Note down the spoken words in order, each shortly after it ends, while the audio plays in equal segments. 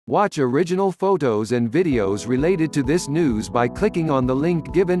Watch original photos and videos related to this news by clicking on the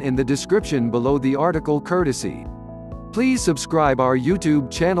link given in the description below the article courtesy. Please subscribe our YouTube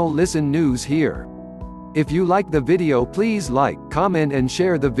channel Listen News here. If you like the video, please like, comment and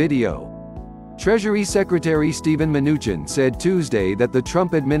share the video. Treasury Secretary Steven Mnuchin said Tuesday that the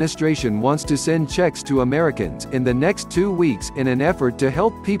Trump administration wants to send checks to Americans in the next 2 weeks in an effort to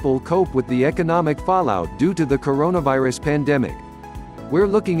help people cope with the economic fallout due to the coronavirus pandemic. "We're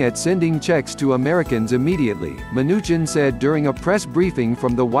looking at sending checks to Americans immediately," Mnuchin said during a press briefing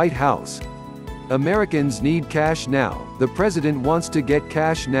from the White House. "Americans need cash now. The president wants to get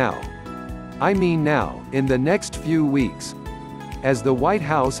cash now. I mean now, in the next few weeks." As the White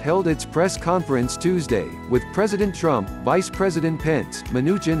House held its press conference Tuesday, with President Trump, Vice President Pence,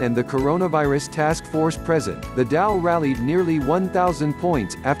 Mnuchin and the coronavirus task force present, the Dow rallied nearly 1,000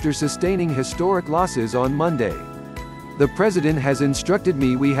 points, after sustaining historic losses on Monday. "The president has instructed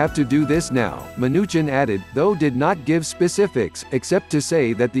me we have to do this now," Mnuchin added, though did not give specifics, except to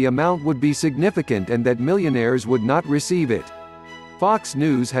say that the amount would be significant and that millionaires would not receive it. Fox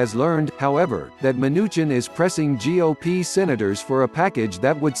News has learned, however, that Mnuchin is pressing GOP senators for a package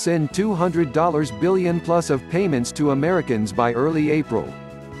that would send $200 billion plus of payments to Americans by early April.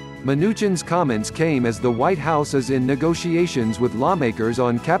 Mnuchin's comments came as the White House is in negotiations with lawmakers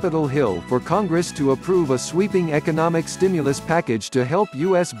on Capitol Hill for Congress to approve a sweeping economic stimulus package to help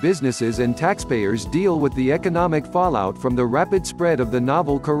U.S. businesses and taxpayers deal with the economic fallout from the rapid spread of the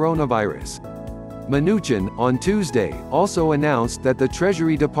novel coronavirus. Mnuchin, on Tuesday, also announced that the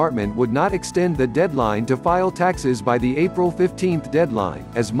Treasury Department would not extend the deadline to file taxes by the April 15 deadline,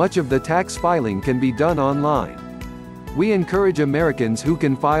 as much of the tax filing can be done online. "We encourage Americans who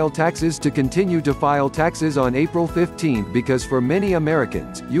can file taxes to continue to file taxes on April 15 because for many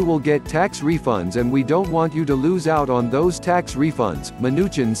Americans, you will get tax refunds and we don't want you to lose out on those tax refunds,"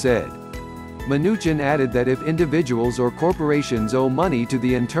 Mnuchin said. Mnuchin added that if individuals or corporations owe money to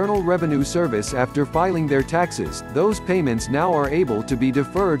the Internal Revenue Service after filing their taxes, those payments now are able to be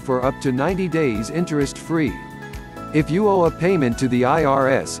deferred for up to 90 days interest-free. "If you owe a payment to the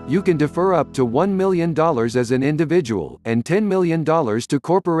IRS, you can defer up to $1 million as an individual, and $10 million to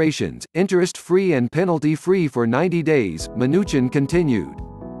corporations, interest-free and penalty-free for 90 days, Mnuchin continued.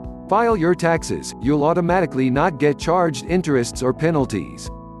 "File your taxes, you'll automatically not get charged interests or penalties."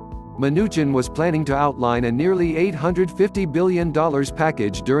 Mnuchin was planning to outline a nearly $850 billion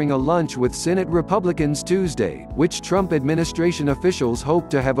package during a lunch with Senate Republicans Tuesday, which Trump administration officials hope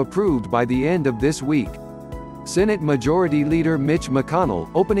to have approved by the end of this week. Senate Majority Leader Mitch McConnell,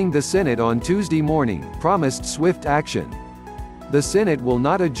 opening the Senate on Tuesday morning, promised swift action. "The Senate will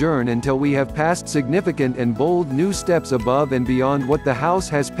not adjourn until we have passed significant and bold new steps above and beyond what the House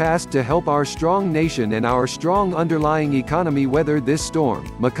has passed to help our strong nation and our strong underlying economy weather this storm,"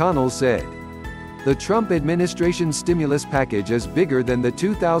 McConnell said. The Trump administration's stimulus package is bigger than the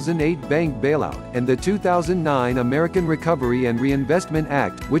 2008 bank bailout, and the 2009 American Recovery and Reinvestment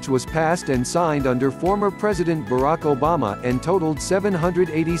Act, which was passed and signed under former President Barack Obama and totaled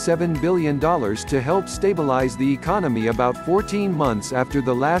 $787 billion to help stabilize the economy about 14 months after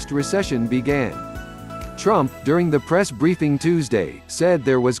the last recession began. Trump, during the press briefing Tuesday, said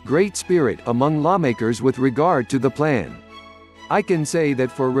there was great spirit among lawmakers with regard to the plan. "I can say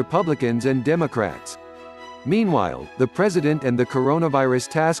that for Republicans and Democrats." Meanwhile, the president and the coronavirus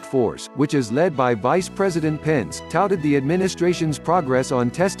task force, which is led by Vice President Pence, touted the administration's progress on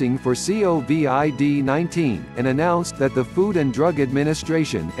testing for COVID-19, and announced that the Food and Drug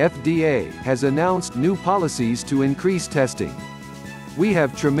Administration (FDA) has announced new policies to increase testing. "We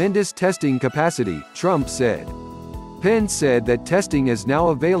have tremendous testing capacity," Trump said. Pence said that testing is now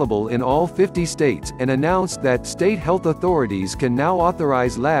available in all 50 states, and announced that state health authorities can now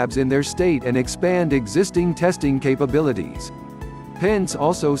authorize labs in their state and expand existing testing capabilities. Pence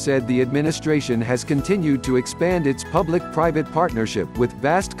also said the administration has continued to expand its public-private partnership with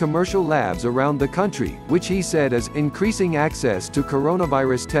vast commercial labs around the country, which he said is increasing access to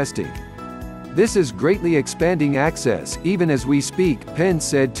coronavirus testing. "This is greatly expanding access, even as we speak," Pence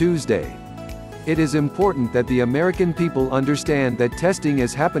said Tuesday. "It is important that the American people understand that testing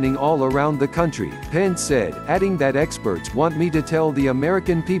is happening all around the country," Pence said, adding that experts want me to tell the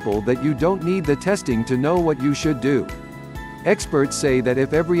American people that you don't need the testing to know what you should do. Experts say that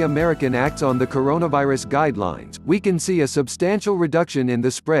if every American acts on the coronavirus guidelines, we can see a substantial reduction in the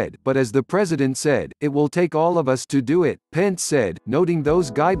spread, but as the president said, it will take all of us to do it, Pence said, noting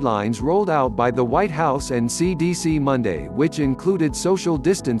those guidelines rolled out by the White House and CDC Monday, which included social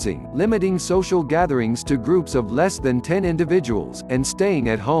distancing, limiting social gatherings to groups of less than 10 individuals, and staying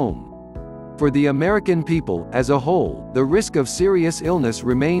at home. For the American people, as a whole, the risk of serious illness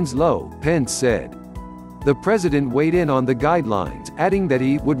remains low, Pence said. The president weighed in on the guidelines, adding that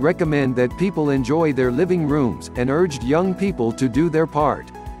he would recommend that people enjoy their living rooms, and urged young people to do their part.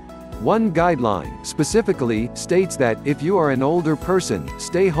 One guideline, specifically, states that, if you are an older person,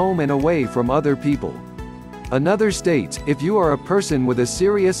 stay home and away from other people. Another states, if you are a person with a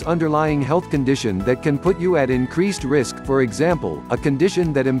serious underlying health condition that can put you at increased risk, for example, a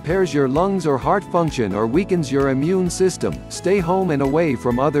condition that impairs your lungs or heart function or weakens your immune system, stay home and away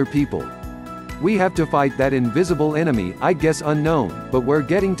from other people. We have to fight that invisible enemy, I guess unknown, but we're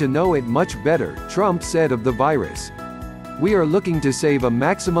getting to know it much better, Trump said of the virus. We are looking to save a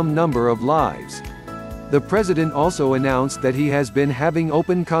maximum number of lives. The president also announced that he has been having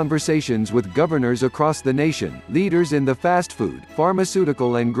open conversations with governors across the nation, leaders in the fast food,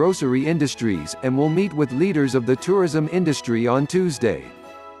 pharmaceutical and grocery industries, and will meet with leaders of the tourism industry on Tuesday.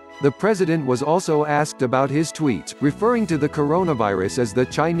 The president was also asked about his tweets, referring to the coronavirus as the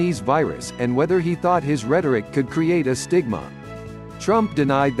Chinese virus, and whether he thought his rhetoric could create a stigma. Trump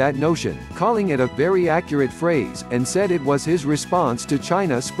denied that notion, calling it a very accurate phrase, and said it was his response to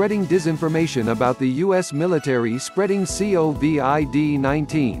China spreading disinformation about the U.S. military spreading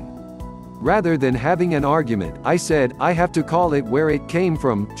COVID-19. Rather than having an argument, I said, I have to call it where it came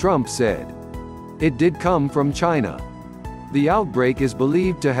from, Trump said. It did come from China. The outbreak is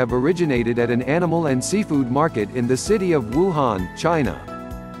believed to have originated at an animal and seafood market in the city of Wuhan, China.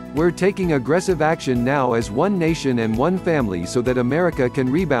 We're taking aggressive action now as one nation and one family so that America can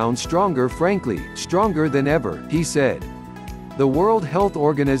rebound stronger, frankly, stronger than ever, he said. The World Health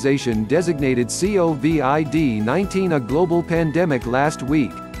Organization designated COVID-19 a global pandemic last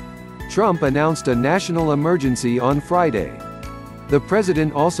week. Trump announced a national emergency on Friday. The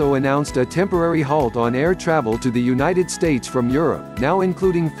president also announced a temporary halt on air travel to the United States from Europe, now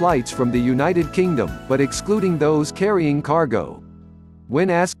including flights from the United Kingdom, but excluding those carrying cargo. When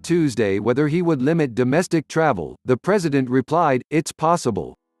asked Tuesday whether he would limit domestic travel, the president replied, "It's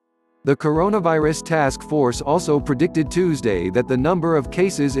possible." The coronavirus task force also predicted Tuesday that the number of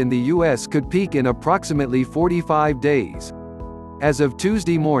cases in the U.S. could peak in approximately 45 days. As of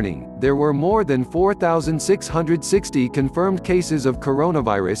Tuesday morning, there were more than 4,660 confirmed cases of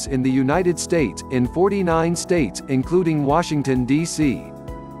coronavirus in the United States, in 49 states, including Washington, D.C.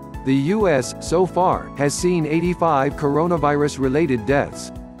 The U.S., so far, has seen 85 coronavirus-related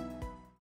deaths.